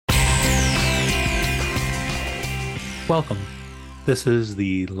Welcome. This is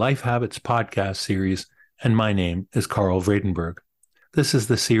the Life Habits podcast series, and my name is Karel Vredenberg. This is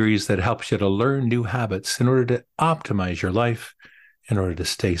the series that helps you to learn new habits in order to optimize your life, in order to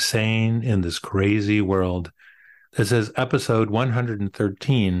stay sane in this crazy world. This is episode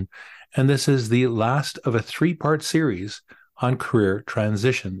 113, and this is the last of a three-part series on career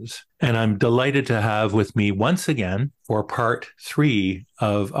transitions. And I'm delighted to have with me once again for part 3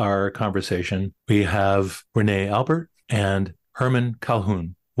 of our conversation, we have Renee Albert and Herman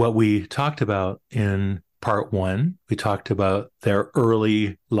Colquhoun. What we talked about in part 1, we talked about their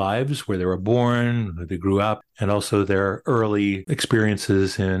early lives, where they were born, where they grew up, and also their early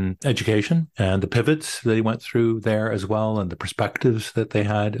experiences in education and the pivots they went through there as well, and the perspectives that they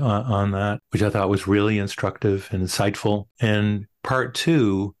had on that, which I thought was really instructive and insightful. In part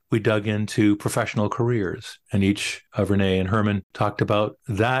 2, we dug into professional careers, and each of Renee and Herman talked about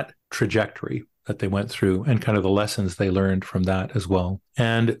that trajectory that they went through and kind of the lessons they learned from that as well.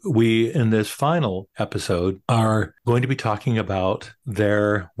 And we, in this final episode, are going to be talking about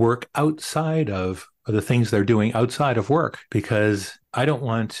their work outside of the things they're doing outside of work, because I don't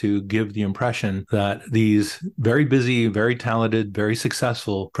want to give the impression that these very busy, very talented, very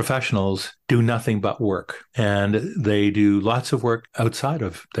successful professionals do nothing but work. And they do lots of work outside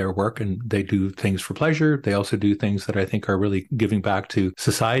of their work, and they do things for pleasure. They also do things that I think are really giving back to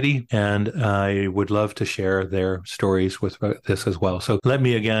society. And I would love to share their stories with this as well. So let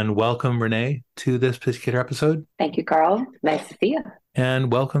me again welcome Renee to this particular episode. Thank you, Karel. Nice to see you.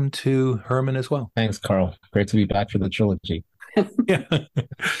 And welcome to Herman as well. Thanks, Karel. Great to be back for the trilogy. Yeah.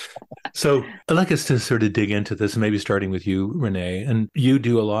 So I'd like us to sort of dig into this, maybe starting with you, Renee. And you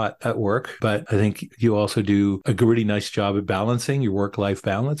do a lot at work, but I think you also do a really nice job of balancing your work-life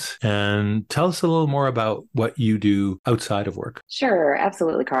balance. And tell us a little more about what you do outside of work. Sure,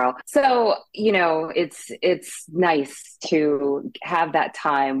 absolutely, Karel. So, it's nice to have that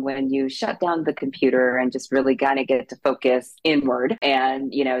time when you shut down the computer and just really kind of get to focus inward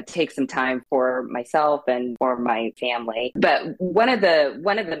and, take some time for myself and for my family. But one of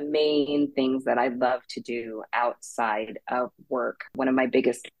the main things that I love to do outside of work, one of my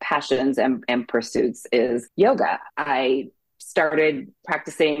biggest passions and pursuits is yoga. I started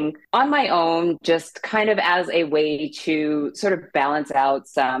practicing on my own, just kind of as a way to sort of balance out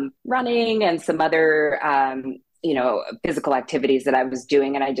some running and some other physical activities that I was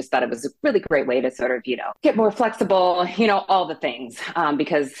doing. And I just thought it was a really great way to sort of, get more flexible, all the things,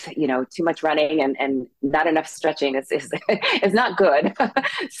 because, too much running and not enough stretching is not good.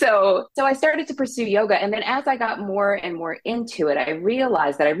 So I started to pursue yoga. And then as I got more and more into it, I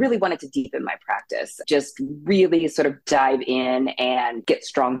realized that I really wanted to deepen my practice, just really sort of dive in and get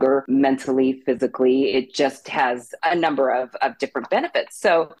stronger mentally, physically. It just has a number of different benefits.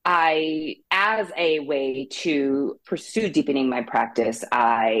 So as a way to pursue deepening my practice,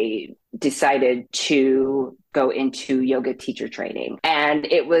 I decided to go into yoga teacher training. And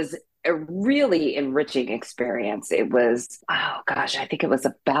it was a really enriching experience. It was, I think it was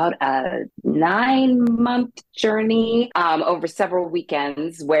about a 9-month journey over several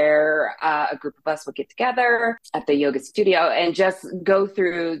weekends where a group of us would get together at the yoga studio and just go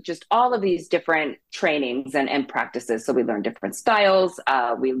through just all of these different trainings and practices. So we learned different styles.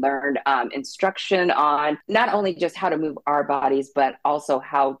 We learned instruction on not only just how to move our bodies, but also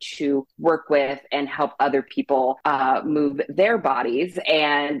how to work with and help other people move their bodies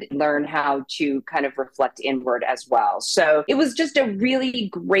and learn how to kind of reflect inward as well. So it was just a really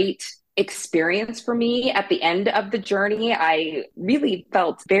great experience for me. At the end of the journey, I really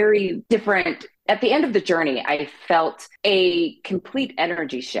felt very different. At the end of the journey, I felt a complete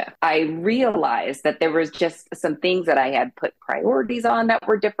energy shift. I realized that there was just some things that I had put priorities on that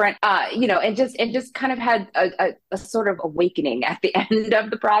were different, and just kind of had a sort of awakening at the end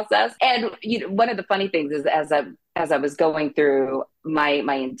of the process. And one of the funny things is as I was going through,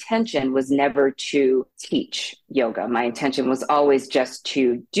 my intention was never to teach yoga. My intention was always just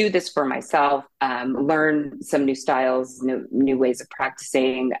to do this for myself, learn some new styles, new ways of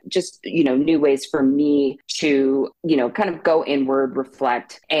practicing, just, new ways for me to, kind of go inward,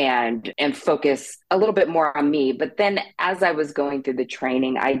 reflect and focus a little bit more on me. But then as I was going through the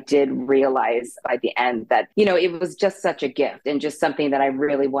training, I did realize by the end that, it was just such a gift and just something that I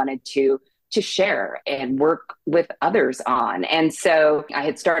really wanted to share and work with others on. And so I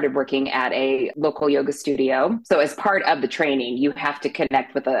had started working at a local yoga studio. So as part of the training, you have to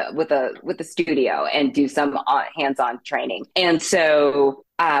connect with a studio and do some hands-on training. And so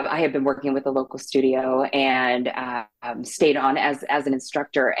I had been working with a local studio and stayed on as an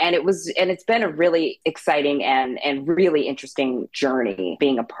instructor, and it's been a really exciting and really interesting journey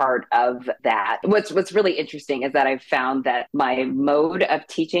being a part of that. What's really interesting is that I've found that my mode of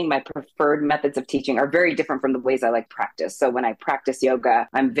teaching, my preferred methods of teaching, are very different from the ways I like practice. So when I practice yoga,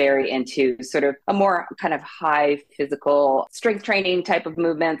 I'm very into sort of a more kind of high physical strength training type of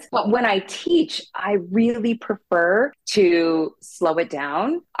movements. But when I teach, I really prefer to slow it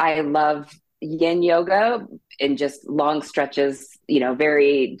down. I love yin yoga and just long stretches,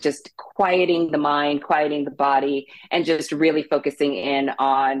 very just quieting the mind, quieting the body, and just really focusing in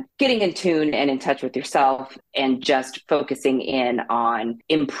on getting in tune and in touch with yourself, and just focusing in on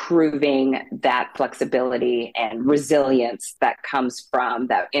improving that flexibility and resilience that comes from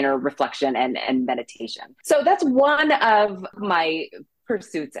that inner reflection and meditation. So that's one of my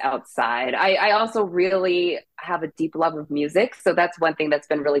pursuits outside. I also really have a deep love of music. So that's one thing that's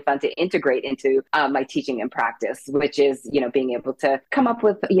been really fun to integrate into my teaching and practice, which is, being able to come up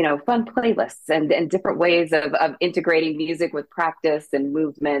with, fun playlists and different ways of integrating music with practice and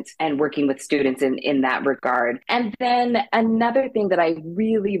movement and working with students in that regard. And then another thing that I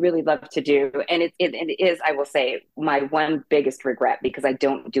really, really love to do, and it is, I will say, my one biggest regret, because I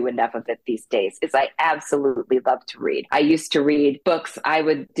don't do enough of it these days, is I absolutely love to read. I used to read books. I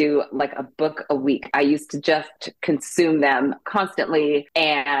would do like a book a week. I used to just consume them constantly.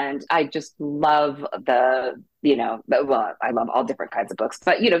 And I just love I love all different kinds of books,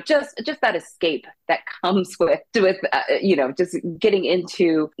 but, just that escape that comes with just getting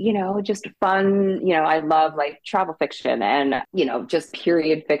into, just fun, I love like travel fiction and, just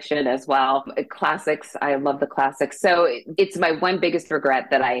period fiction as well. Classics. I love the classics. So it's my one biggest regret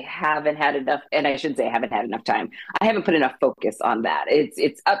that I haven't had enough, and I shouldn't say I haven't had enough time. I haven't put enough focus on that.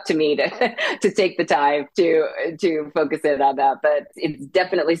 It's up to me to take the time to focus in on that, but it's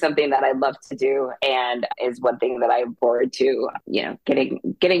definitely something that I love to do, and is one thing that I look forward to,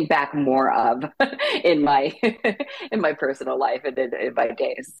 getting back more of in my in my personal life and in my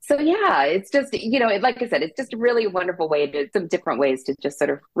days. So yeah, it's just, like I said, it's just a really wonderful way some different ways to just sort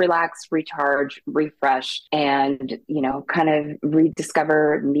of relax, recharge, refresh, and, kind of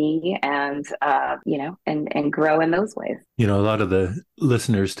rediscover me and, and grow in those ways. A lot of the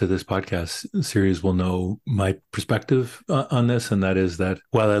listeners to this podcast series will know my perspective on this, and that is that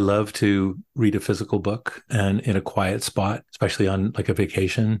while I love to read a physical book and in a quiet spot, especially on like a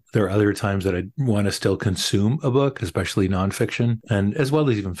vacation, there are other times that I want to still consume a book, especially nonfiction, and as well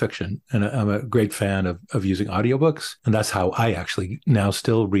as even fiction. And I'm a great fan of using audiobooks. And that's how I actually now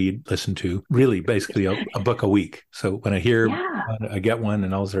still listen to really basically a book a week. So when I hear one, I get one,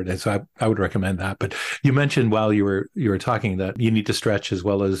 and all sorts. So I would recommend that. But you mentioned while you were talking that you need to stretch as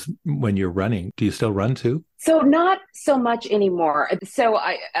well as when you're running. Do you still run too? So not so much anymore. So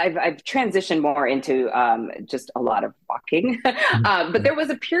I've transitioned more into just a lot of walking. But there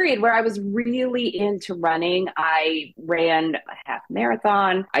was a period where I was really into running. I ran a half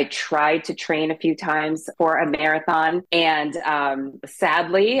marathon. I tried to train a few times for a marathon. And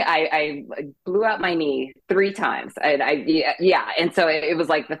sadly, I blew out my knee 3 times. And And so it was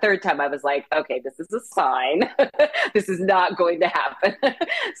like the third time I was like, okay, this is a sign. This is not going to happen.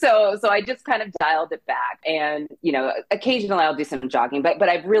 So I just kind of dialed it back. And, occasionally I'll do some jogging, but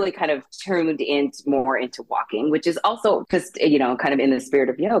I've really kind of turned more into walking, which is also just, kind of in the spirit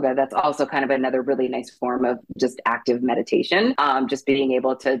of yoga. That's also kind of another really nice form of just active meditation. Just being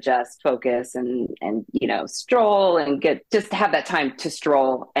able to just focus and stroll and just have that time to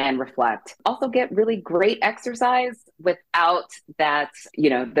stroll and reflect. Also get really great exercise without that,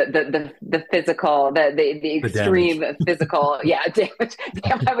 the physical, the extreme physical, damage.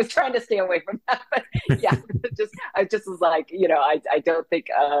 Damn, I was trying to stay away from that, but yeah. I just was like, I don't think,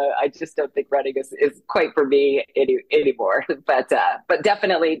 I just don't think running is quite for me anymore. But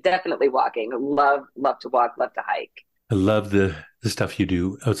definitely walking. Love to walk, love to hike. I love the stuff you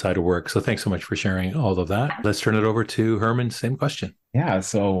do outside of work. So thanks so much for sharing all of that. Let's turn it over to Herman. Same question. Yeah,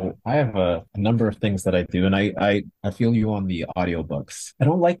 so I have a number of things that I do, and I feel you on the audiobooks. I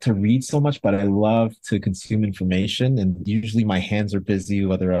don't like to read so much, but I love to consume information, and usually my hands are busy,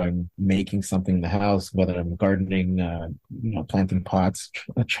 whether I'm making something in the house, whether I'm gardening, planting pots,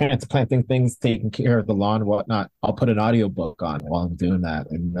 transplanting things, taking care of the lawn, whatnot. I'll put an audiobook on while I'm doing that,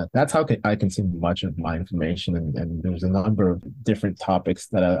 and that's how I consume much of my information, and there's a number of different topics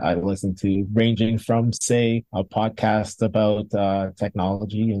that I listen to, ranging from, say, a podcast about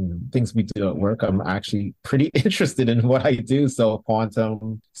technology and things we do at work, I'm actually pretty interested in what I do. So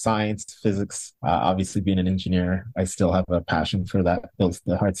quantum science, physics, obviously being an engineer, I still have a passion for that,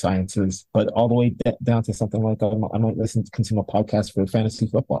 the hard sciences, but all the way down to something like I might listen to consume a podcast for fantasy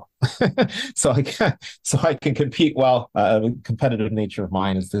football. So I can compete well. The competitive nature of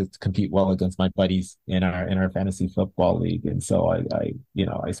mine is to compete well against my buddies in our fantasy football league, and so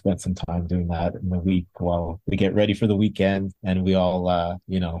I spent some time doing that in the week while we get ready for the weekend, and we all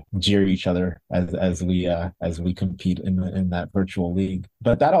jeer each other as we compete in that virtual league.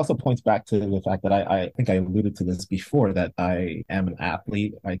 But that also points back to the fact that I think I alluded to this before, that I am an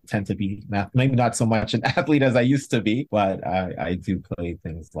athlete. I tend to be maybe not so much an athlete as I used to be, but I do play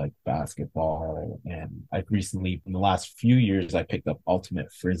things like basketball, and I've recently, in the last few years, I picked up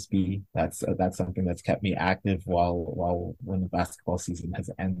ultimate frisbee. That's something that's kept me active while when the basketball season has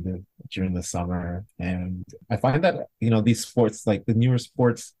ended during the summer. And I find that these sports, like the newer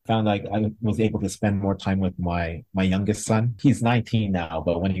sports, found like I was able to spend more time with my youngest son. He's 19 now,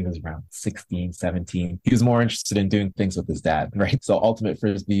 but when he was around 16, 17, he was more interested in doing things with his dad, right? So ultimate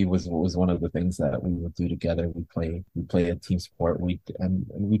frisbee was one of the things that we would do together. We play a team sport. We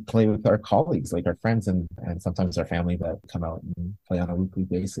play with our colleagues, like our friends and sometimes our family, that come out and play on a weekly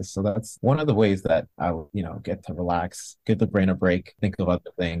basis. So that's one of the ways that I would, get to relax, give the brain a break, think of other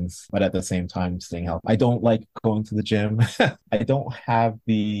things, but at the same time staying healthy. I don't like going to the gym. I don't have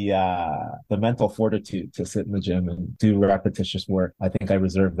the mental fortitude to sit in the gym and do repetitious work. I think I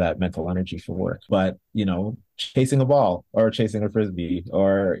reserve that mental energy for work. But chasing a ball or chasing a frisbee,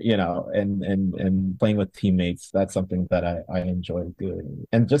 or and playing with teammates, that's something that I enjoy doing.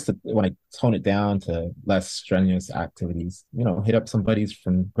 And just when I tone it down to less strenuous activities, hit up some buddies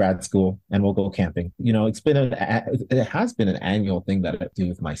from grad school and we'll go camping. It has been an annual thing that I do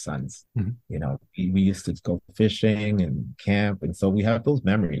with my sons. Mm-hmm. We used to go fishing and camp, and so we have those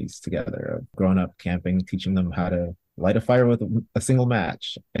memories together of growing up camping, teaching them how to light a fire with a single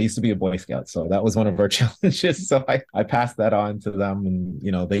match. I used to be a Boy Scout, so that was one of our challenges. So I passed that on to them,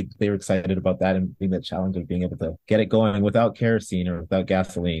 and they were excited about that, and being the challenge of being able to get it going without kerosene or without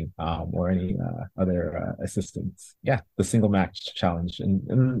gasoline, or any other assistance. Yeah, the single match challenge,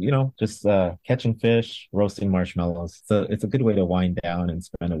 and just catching fish, roasting marshmallows. So it's a good way to wind down and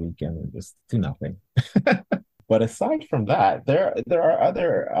spend a weekend and just do nothing. But aside from that, there are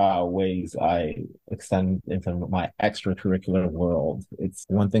other ways I extend into my extracurricular world. It's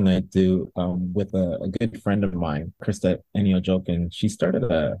one thing I do with a good friend of mine, Krista Eniojokin. She started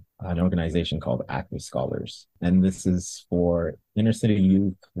an organization called Active Scholars, and this is for inner city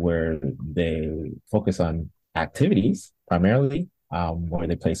youth, where they focus on activities primarily, where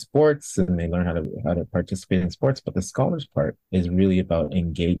they play sports and they learn how to participate in sports. But the scholars part is really about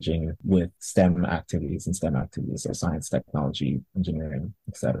engaging with STEM activities and STEM activities, so science, technology, engineering,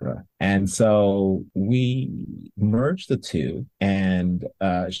 etc. And so we merged the two, and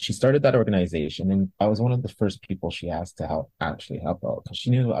she started that organization. And I was one of the first people she asked to help out, because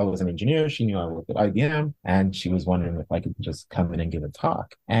she knew I was an engineer. She knew I worked at IBM, and she was wondering if I could just come in and give a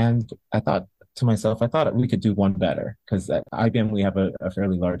talk. And I thought to myself, I thought we could do one better, because at IBM we have a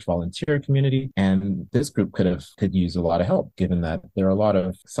fairly large volunteer community, and this group could use a lot of help, given that there are a lot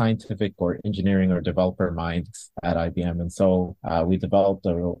of scientific or engineering or developer minds at IBM. And so we developed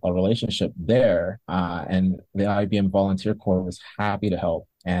a relationship there, and the IBM Volunteer Corps was happy to help.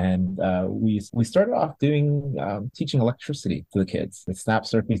 And we started off doing teaching electricity to the kids. The snap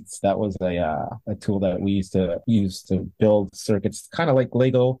circuits, that was a tool that we used to use to build circuits, kind of like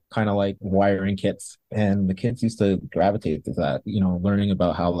Lego, kind of like wiring kits. And the kids used to gravitate to that, learning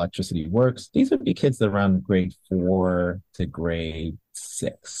about how electricity works. These would be kids that around grade 4 to grade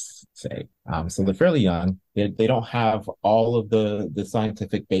 6, say. So they're fairly young. They don't have all of the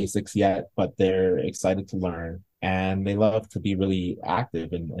scientific basics yet, but they're excited to learn. And they love to be really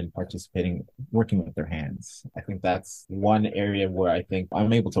active and participating, working with their hands. I think that's one area where I think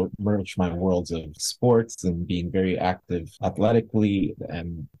I'm able to merge my worlds of sports and being very active athletically,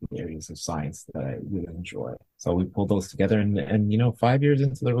 and areas of science that I really enjoy. So we pulled those together, and 5 years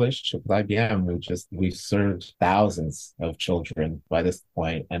into the relationship with IBM, we've served thousands of children by this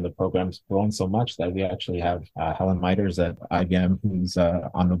point, and the program's grown so much that we actually have Helen Miters at IBM, who's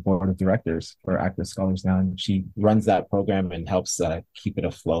on the board of directors for Active Scholars now, and she runs that program and helps keep it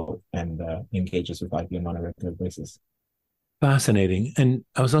afloat, and engages with IBM on a regular basis. Fascinating. And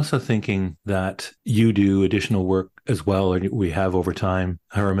I was also thinking that you do additional work as well, and we have over time,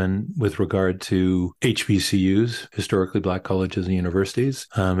 Herman, with regard to HBCUs, historically Black colleges and universities.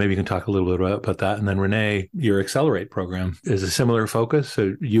 Maybe you can talk a little bit about that. And then Renee, your Accelerate program is a similar focus.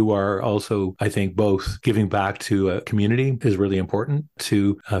 So you are also, I think, both giving back to a community is really important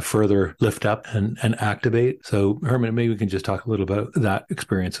to further lift up and activate. So Herman, maybe we can just talk a little about that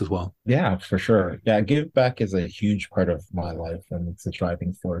experience as well. Yeah, for sure. Yeah, give back is a huge part of my life, and it's a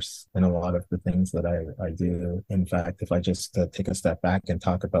driving force in a lot of the things that I do. In fact, if I just take a step back and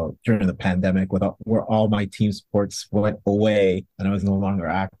talk about during the pandemic, where all my team sports went away and I was no longer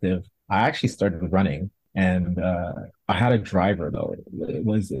active, I actually started running. And I had a driver though. It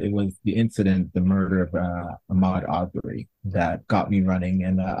was the incident, the murder of Ahmaud Arbery, that got me running,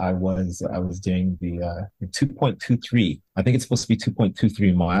 and I was doing the 2.23. I think it's supposed to be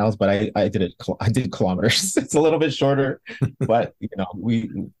 2.23 miles, but I did kilometers. It's a little bit shorter, but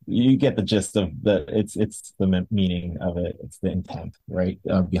you get the gist of it's the meaning of it. It's the intent, right,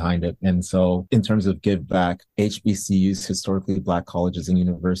 behind it. And so in terms of give back, HBCUs, historically Black colleges and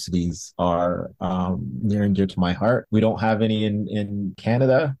universities, are near and dear to my heart. We don't have any in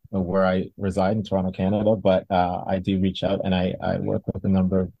Canada, where I reside in Toronto, Canada, but I do reach out, and I work with a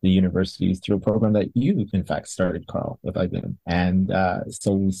number of the universities through a program that you, in fact, started, Karel, with IBM. And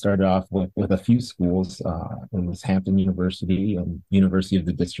so we started off with a few schools. It was Hampton University and University of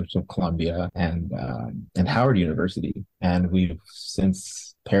the District of Columbia and Howard University. And we've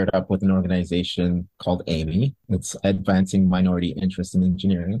since paired up with an organization called AMI. It's Advancing Minority Interest in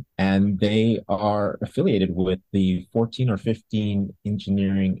Engineering. And they are affiliated with the 14 or 15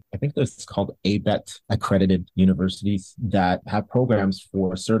 engineering, I think it's called ABET accredited universities that have programs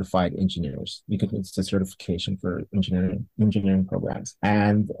for certified engineers, because it's a certification for engineering programs.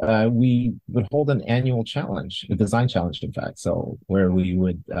 And we would hold an annual challenge, a design challenge, in fact. So where we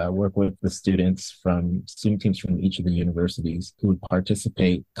would work with the student teams from each of the universities who would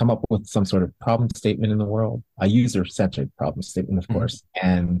participate, come up with some sort of problem statement in the world, a user-centered problem statement, of course,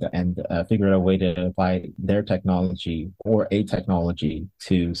 and figure out a way to apply their technology or a technology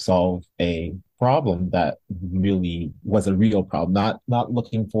to solve a problem that really was a real problem, not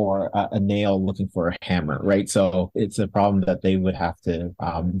looking for a nail, looking for a hammer, right? So it's a problem that they would have to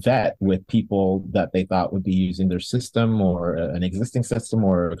vet with people that they thought would be using their system, or an existing system,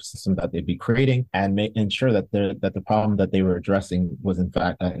 or a system that they'd be creating, and ensure that the problem that they were addressing was in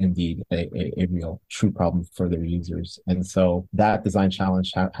fact indeed a real true problem for their users. And so that design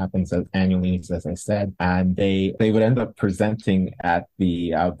challenge happens annually, as I said, and they would end up presenting at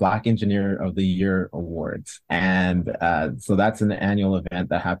the Black Engineer of the Year Awards. And so that's an annual event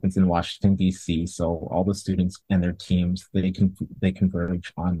that happens in Washington, D.C. So all the students and their teams, they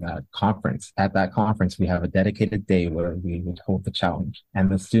converge on that conference. At that conference, we have a dedicated day where we would hold the challenge. And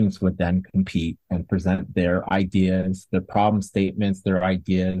the students would then compete and present their ideas, their problem statements, their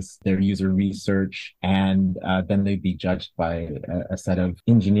ideas, their user research. And then they'd be judged by a set of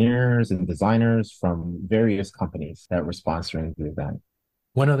engineers and designers from various companies that were sponsoring the event.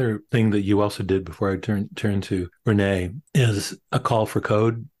 One other thing that you also did before I turn to Renee is a call for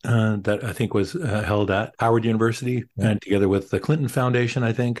code that I think was held at Howard University and together with the Clinton Foundation,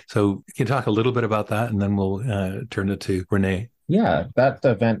 I think. So you can talk a little bit about that, and then we'll turn it to Renee. Yeah, that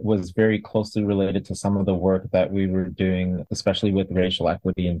event was very closely related to some of the work that we were doing, especially with racial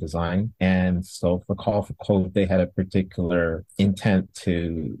equity in design. And so for Call for Code, they had a particular intent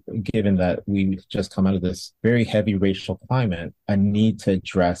to, given that we just come out of this very heavy racial climate, a need to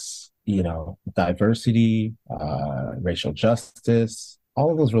address, diversity, racial justice,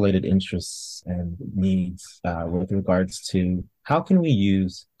 all of those related interests and needs with regards to how can we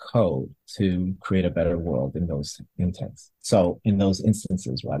use code to create a better world in those intents. So in those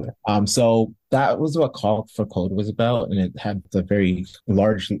instances, rather. So that was what Call for Code was about, and it had a very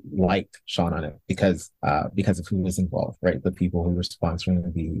large light shone on it because of who was involved, right? The people who were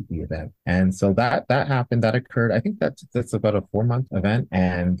sponsoring the event. And so that happened, that occurred. I think that's about a 4-month event,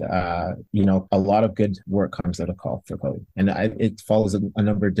 and a lot of good work comes out of Call for Code, and it follows a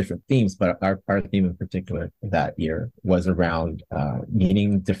number of different themes, but our theme in particular that year was around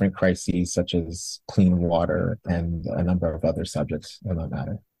meeting different crises such as clean water and a number of other subjects in that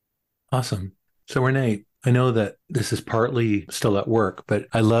matter. Awesome. So Renee, I know that this is partly still at work, but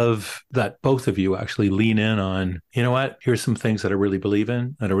I love that both of you actually lean in on, you know what, here's some things that I really believe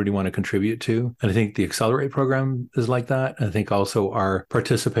in, that I really want to contribute to. And I think the Accelerate program is like that. I think also our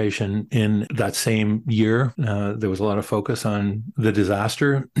participation in that same year, there was a lot of focus on the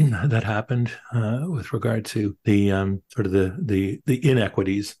disaster that happened with regard to the sort of the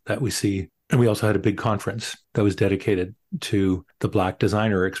inequities that we see And we also had a big conference that was dedicated to the Black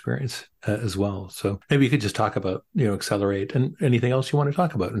designer experience as well. So maybe you could just talk about, Accelerate and anything else you want to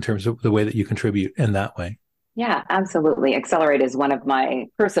talk about in terms of the way that you contribute in that way. Yeah, absolutely. Accelerate is one of my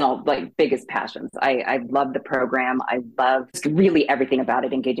personal, biggest passions. I love the program. I love just really everything about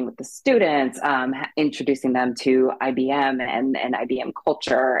it, engaging with the students, introducing them to IBM and IBM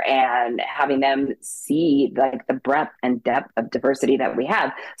culture, and having them see the breadth and depth of diversity that we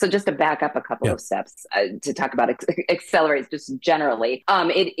have. So just to back up a couple of steps to talk about Accelerate just generally,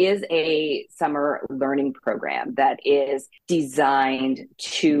 it is a summer learning program that is designed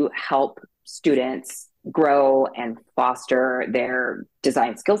to help students grow and foster their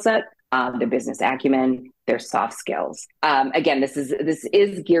design skill set, their business acumen, their soft skills. Again, this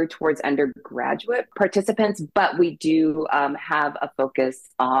is geared towards undergraduate participants, but we do have a focus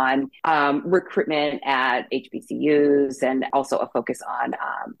on recruitment at HBCUs, and also a focus on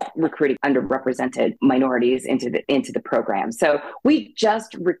recruiting underrepresented minorities into the program. So we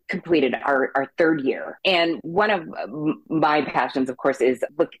just completed our third year, and one of my passions, of course, is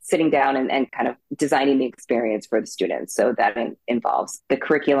sitting down and kind of designing the experience for the students. So that involves the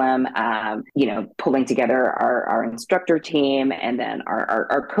curriculum, pulling together our instructor team, and then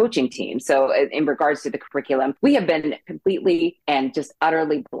our coaching team. So in regards to the curriculum, we have been completely and just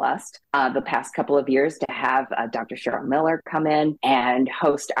utterly blessed the past couple of years to have Dr. Cheryl Miller come in and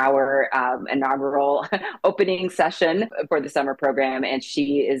host our inaugural opening session for the summer program. And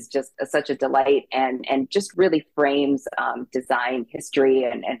she is just such a delight, and just really frames design history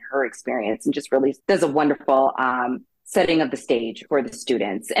and her experience, and just really does a wonderful setting of the stage for the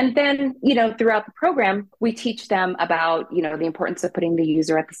students. And then, throughout the program, we teach them about, the importance of putting the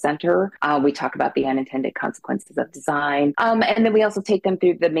user at the center. We talk about the unintended consequences of design. And then we also take them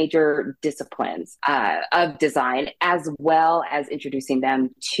through the major disciplines of design, as well as introducing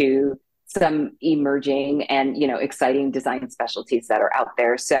them to some emerging and exciting design specialties that are out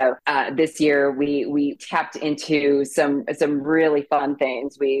there. So this year we tapped into some really fun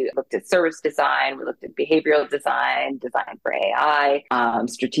things. We looked at service design, we looked at behavioral design, design for AI,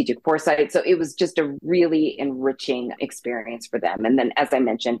 strategic foresight. So it was just a really enriching experience for them. And then, as I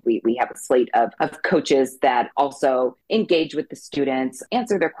mentioned, we have a slate of coaches that also engage with the students,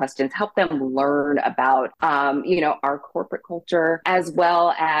 answer their questions, help them learn about our corporate culture, as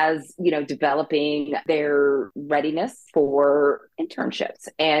well as developing their readiness for internships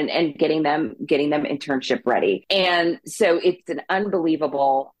and getting them internship ready. And so it's an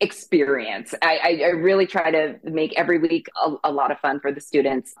unbelievable experience. I really try to make every week a lot of fun for the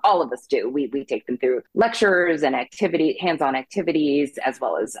students. All of us do. We take them through lectures and hands-on activities, as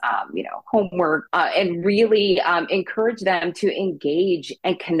well as homework, and really encourage them to engage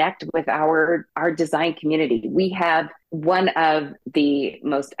and connect with our design community. We have one of the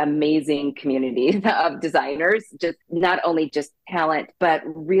most amazing communities of designers, just not only just talent, but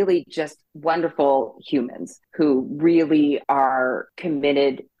really just wonderful humans who really are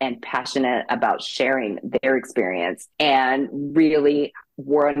committed and passionate about sharing their experience, and really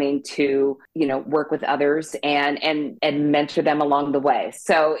wanting to work with others and mentor them along the way.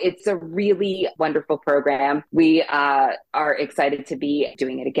 So it's a really wonderful program. We are excited to be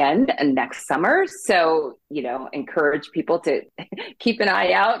doing it again next summer. So encourage people to keep an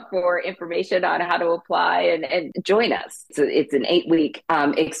eye out for information on how to apply and join us. So it's an 8-week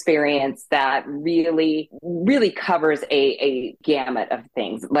experience that really covers a gamut of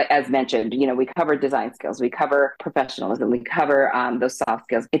things. Like, as mentioned, we cover design skills, we cover professionalism, we cover those soft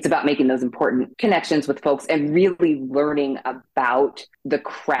skills. It's about making those important connections with folks and really learning about the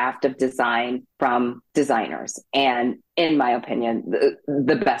craft of design from designers, and in my opinion,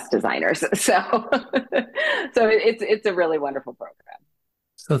 the best designers. So it's a really wonderful program.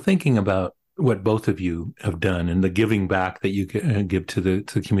 So thinking about what both of you have done and the giving back that you give to the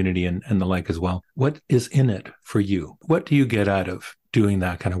community and the like as well, what is in it for you? What do you get out of doing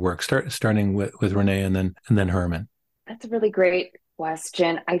that kind of work? Starting with Renee and then Herman. That's a really great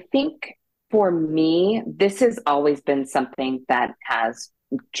question. I think for me, this has always been something that has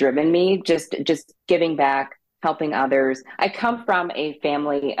driven me, just giving back, helping others. I come from a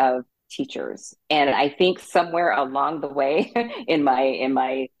family of teachers, and I think somewhere along the way in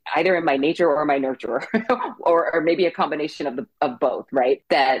my either in my nature or my nurture, or maybe a combination of both, right?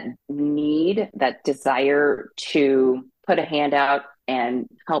 That desire to put a hand out and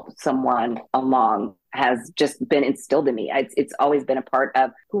help someone along has just been instilled in me. It's always been a part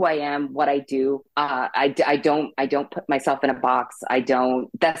of who I am, what I do. I don't put myself in a box.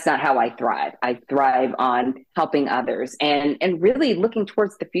 That's not how I thrive. I thrive on helping others and really looking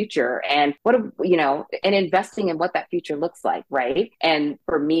towards the future and and investing in what that future looks like. Right. And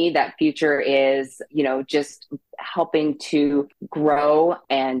for me, that future is, just helping to grow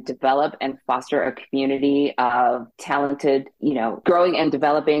and develop and foster a community of talented, growing and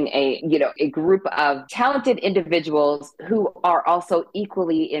developing a group of talented individuals who are also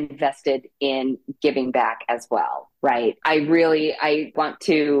equally invested in giving back as well. Right. I want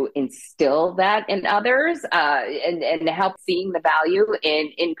to instill that in others, and help seeing the value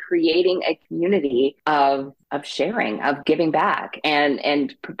in creating a community of sharing, of giving back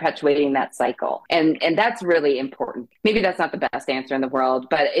and perpetuating that cycle. And that's really important. Maybe that's not the best answer in the world,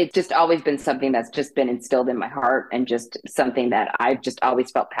 but it's just always been something that's just been instilled in my heart and just something that I've just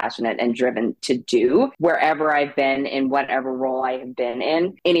always felt passionate and driven to do wherever I've been, in whatever role I have been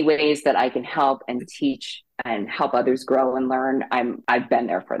in, any ways that I can help and teach and help others grow and learn. I've been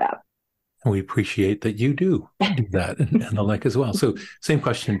there for that. And we appreciate that you do that and the like as well. So same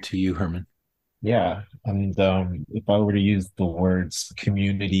question to you, Herman. Yeah. And if I were to use the words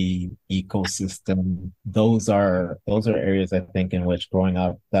community, ecosystem, those are areas I think in which growing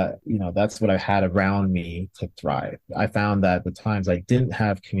up that, that's what I had around me to thrive. I found that the times I didn't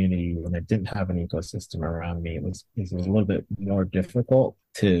have community and I didn't have an ecosystem around me, it was a little bit more difficult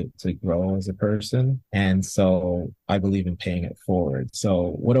to grow as a person. And so I believe in paying it forward. So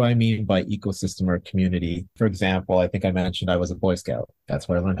what do I mean by ecosystem or community? For example, I think I mentioned I was a Boy Scout. That's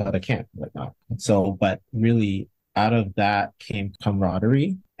where I learned how to camp and whatnot. So, but really out of that came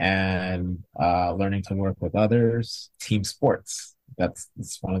camaraderie and learning to work with others, team sports.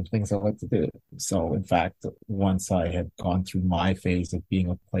 It's one of the things I like to do. So in fact, once I had gone through my phase of being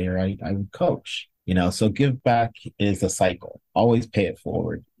a player, I would coach. So give back is a cycle. Always pay it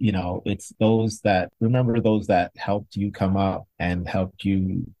forward. It's those that helped you come up and helped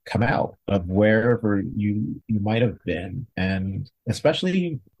you come out of wherever you might have been. And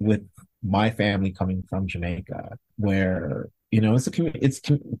especially with my family coming from Jamaica, where, it's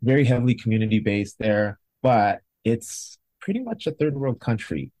very heavily community based there, but it's pretty much a third world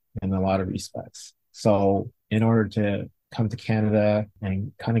country in a lot of respects. So in order to come to Canada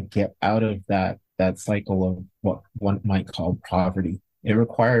and kind of get out of that cycle of what one might call poverty, it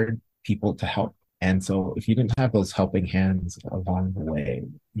required people to help. And so if you didn't have those helping hands along the way,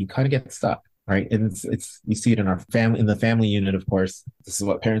 you kind of get stuck, right? And it's you see it in our family, in the family unit, of course. This is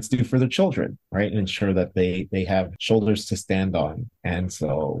what parents do for their children, right? And ensure that they have shoulders to stand on. And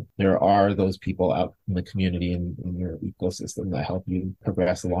so there are those people out in the community and in your ecosystem that help you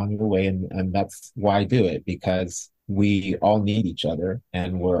progress along the way. And that's why I do it, because we all need each other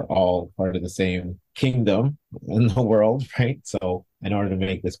and we're all part of the same kingdom in the world, right? So in order to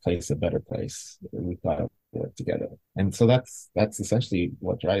make this place a better place, we've got to work together. And so that's essentially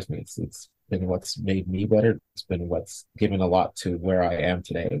what drives me. It's been what's made me better. It's been what's given a lot to where I am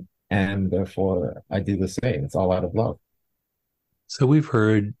today. And therefore I do the same. It's all out of love. So we've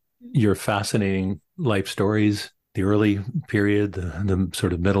heard your fascinating life stories, the early period, the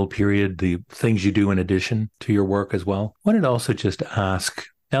sort of middle period, the things you do in addition to your work as well. I wanted to also just ask,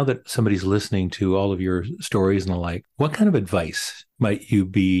 now that somebody's listening to all of your stories and the like, what kind of advice might you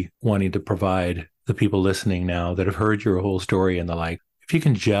be wanting to provide the people listening now that have heard your whole story and the like? If you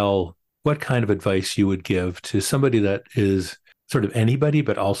can gel, what kind of advice you would give to somebody that is sort of anybody,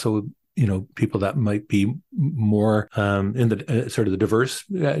 but also people that might be more in the sort of the diverse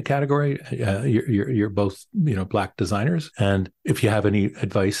category. You're both, Black designers. And if you have any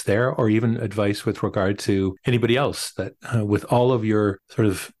advice there, or even advice with regard to anybody else that with all of your sort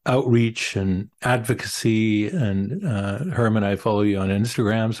of outreach and advocacy, and Herman, I follow you on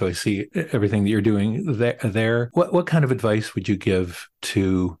Instagram, so I see everything that you're doing there. What kind of advice would you give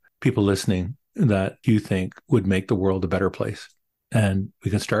to people listening that you think would make the world a better place? And we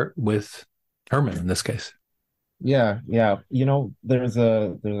can start with Herman in this case. Yeah. There's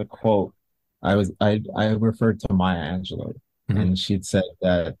a quote. I referred to Maya Angelou, and she'd said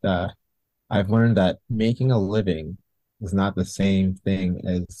that I've learned that making a living is not the same thing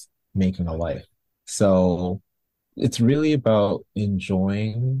as making a life. So it's really about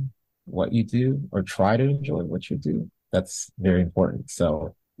enjoying what you do, or try to enjoy what you do. That's very important.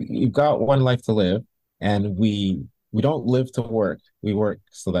 So you've got one life to live, and we we don't live to work. We work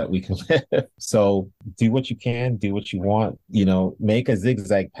so that we can live. So do what you can, do what you want, make a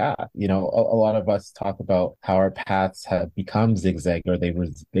zigzag path. A lot of us talk about how our paths have become zigzag, or they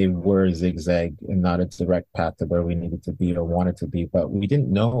were zigzag and not a direct path to where we needed to be or wanted to be, but we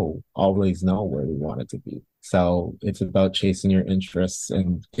didn't always know where we wanted to be. So it's about chasing your interests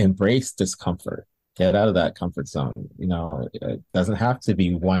and embrace discomfort. Get out of that comfort zone. It doesn't have to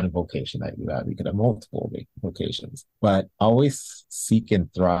be one vocation that you have. You could have multiple vocations, but always seek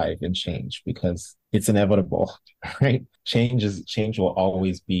and thrive in change because it's inevitable, right? Change will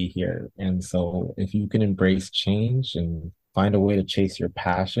always be here. And so if you can embrace change and find a way to chase your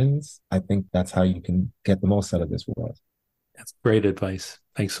passions, I think that's how you can get the most out of this world. That's great advice.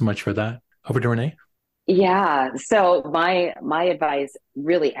 Thanks so much for that. Over to Renee. Yeah. So my advice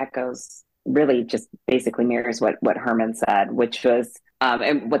really just basically mirrors what Herman said, which was,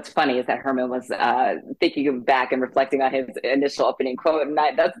 and what's funny is that Herman was thinking back and reflecting on his initial opening quote, and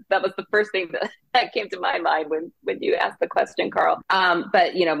that was the first thing that came to my mind when you asked the question, Karel.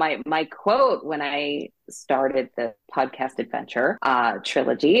 But my quote when I started the podcast adventure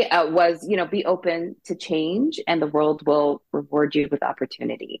trilogy was, be open to change, and the world will reward you with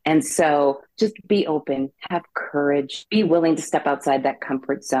opportunity. And so just be open, have courage, be willing to step outside that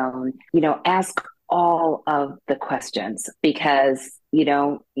comfort zone, ask all of the questions, because you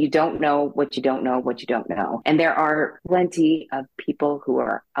don't know what you don't know what you don't know. And there are plenty of people who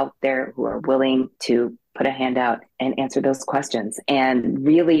are out there who are willing to put a hand out and answer those questions, and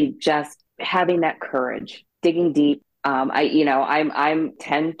really just having that courage, digging deep. I'm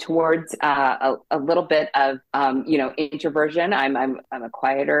tend towards a little bit of introversion. I'm a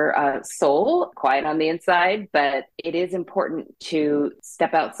quieter soul, quiet on the inside, but it is important to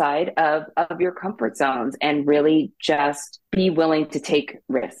step outside of your comfort zones and really just be willing to take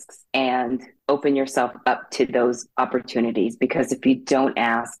risks and open yourself up to those opportunities. Because if you don't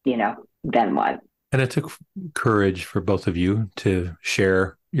ask, then what? And it took courage for both of you to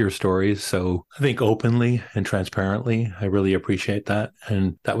share your stories. So I think openly and transparently, I really appreciate that.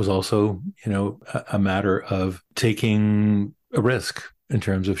 And that was also, a matter of taking a risk in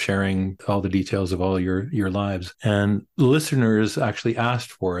terms of sharing all the details of all your lives. And the listeners actually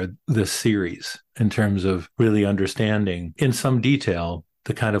asked for this series in terms of really understanding in some detail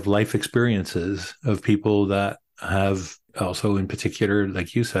the kind of life experiences of people that have also, in particular,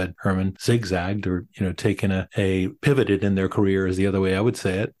 like you said, Herman, zigzagged or, taken a pivoted in their career is the other way I would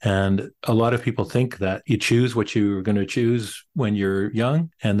say it. And a lot of people think that you choose what you're going to choose when you're young,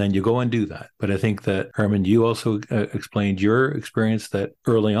 and then you go and do that. But I think that, Herman, you also explained your experience that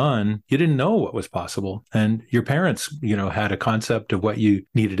early on, you didn't know what was possible. And your parents, had a concept of what you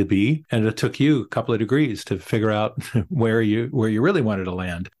needed to be. And it took you a couple of degrees to figure out where you really wanted to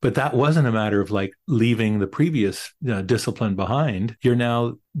land. But that wasn't a matter of like leaving the previous discipline behind. You're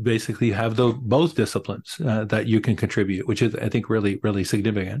now basically have both disciplines that you can contribute, which is, I think, really, really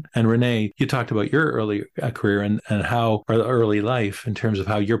significant. And Renee, you talked about your early career and how, or early life, in terms of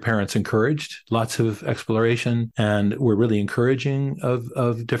how your parents encouraged lots of exploration and were really encouraging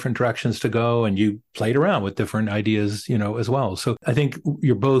of different directions to go. And you played around with different ideas, as well. So I think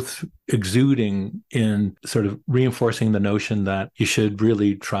you're both exuding in sort of reinforcing the notion that you should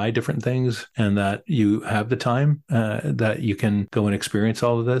really try different things and that you have the time that you can go and experience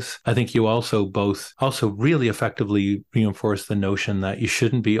all of this. I think you also really effectively reinforce the notion that you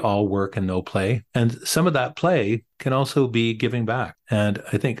shouldn't be all work and no play. And some of that play can also be giving back. And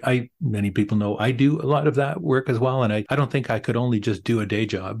I think many people know I do a lot of that work as well. And I don't think I could only just do a day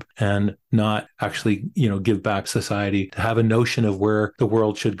job and not actually, give back society, to have a notion of where the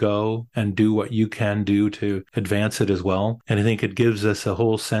world should go and do what you can do to advance it as well. And I think it gives us a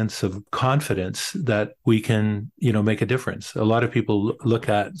whole sense of confidence that we can, make a difference. A lot of people look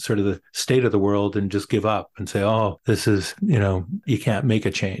at sort of the state of the world and just give up and say, oh, this is, you can't make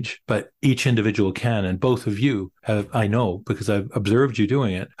a change. But each individual can. And both of you I know, because I've observed you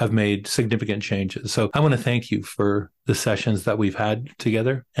doing it, have made significant changes. So I want to thank you for the sessions that we've had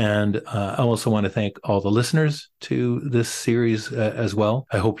together. And I also want to thank all the listeners to this series as well.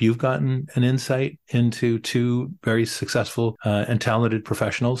 I hope you've gotten an insight into two very successful and talented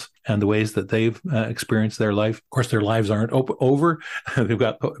professionals and the ways that they've experienced their life. Of course, their lives aren't over. They've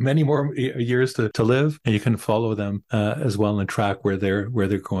got many more years to live, and you can follow them as well and track where they're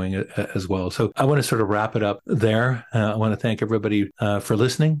going as well. So I want to sort of wrap it up there. I want to thank everybody for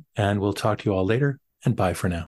listening, and we'll talk to you all later, and bye for now.